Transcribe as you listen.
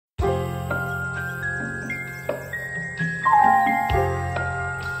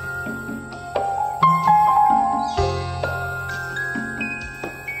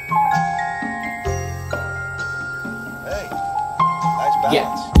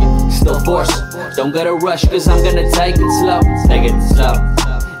still force. Don't gotta rush, cause I'm gonna take it slow. Take it slow.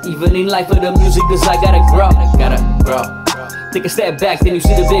 Even in life of the music, cause I gotta grow. Take a step back, then you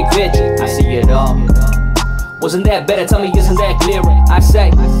see the big picture. I see it all. Wasn't that better? Tell me, isn't that clearer? I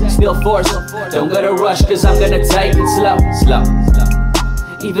say, still force. Don't gotta rush, cause I'm gonna take it slow.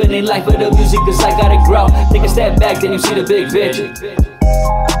 Even in life of the music, cause I gotta grow. Take a step back, then you see the big picture.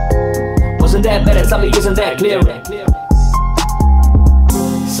 Wasn't that better? Tell me, isn't that clearer?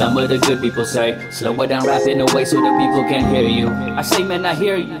 Some of the good people say, slow it down, rap in a way so the people can hear you. I say, man, I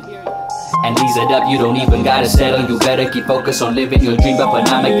hear you. And ease it up, you don't even gotta settle. You better keep focused on living your dream, but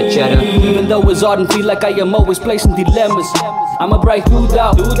not make the cheddar. Even though it's hard and feel like I am always placing dilemmas, I'ma break through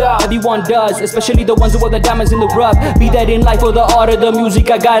though. Everyone does, especially the ones who wear the diamonds in the rough. Be that in life or the art of the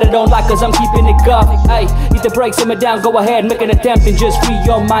music, I got it on lock cause I'm keeping it cuffed. Ay, hit the brakes, simmer down, go ahead, make an attempt and just free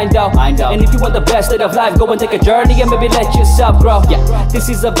your mind out. And if you want the best of life, go and take a journey and maybe let yourself grow. Yeah, this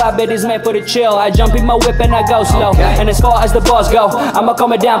is a vibe that is meant for the chill. I jump in my whip and I go slow. And as far as the bars go, I'ma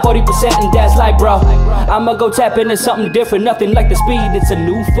calm it down 40% and that's like, bro, I'ma go tap into something different, nothing like the speed, it's a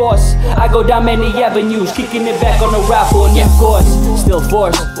new force. I go down many avenues, kicking it back on the rap or a new course. Still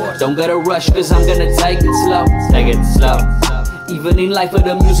force, don't gotta rush cause I'm gonna take it slow. Take it slow. Even in life of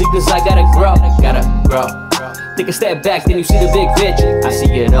the music cause I gotta grow. Take a step back, then you see the big picture. I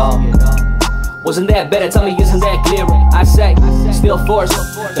see it all. Wasn't that better? Tell me, isn't that clearer? I say, still force.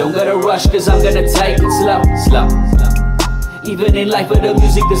 Don't gotta rush cause I'm gonna take it slow. Even in life of the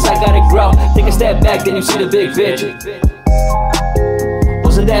music cause I gotta grow. Take a step back, then you see the big picture.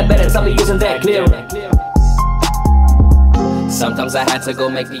 Wasn't that better? Tell me, isn't that clearer? Sometimes I had to go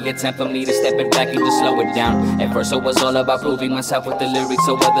make the attempt for me to step it back and just slow it down. At first it was all about proving myself with the lyrics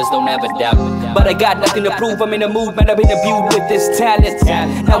so others don't ever doubt. But I got nothing to prove, I'm in a mood, man, I've been imbued with this talent.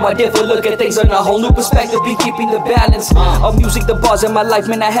 Now I differ, look at things on a whole new perspective, be keeping the balance of music, the bars in my life,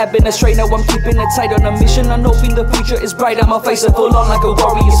 man, I have been astray. Now I'm keeping it tight on a mission, I'm hoping the future is bright. I'ma face it full on like a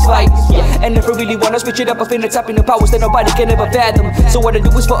warrior's fight. And if I really wanna switch it up, I finna tap in the powers that nobody can ever fathom. So what I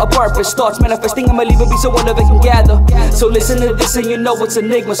do is for a purpose, thoughts manifesting, I'ma leave it be so all of it can gather. So listen to this and you know it's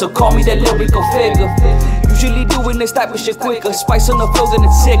Anigma, so call me that lyrical figure. Usually doing this type of shit quicker, spice on the flow then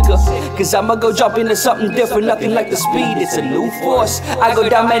it's sicker. Cause I'ma go jump into something different, nothing like the speed, it's a new force. I go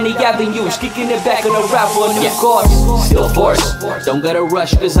down many avenues, kicking it back on the rap for a new course. Still force, don't gotta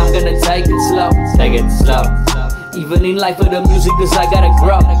rush cause I'm gonna take it slow. Take it slow. Even in life of the music cause I gotta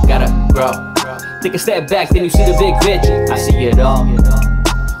grow. Take a step back, then you see the big picture. I see it all.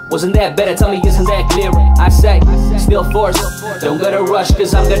 Wasn't that better? Tell me, isn't that clearer? I say, still force. Don't gotta rush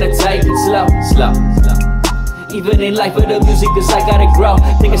cause I'm gonna take it slow. Even in life of the music cause I gotta grow.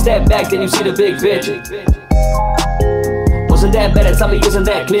 Take a step back, then you see the big picture. Wasn't that better? Tell me, isn't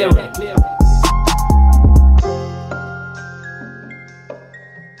that clearer?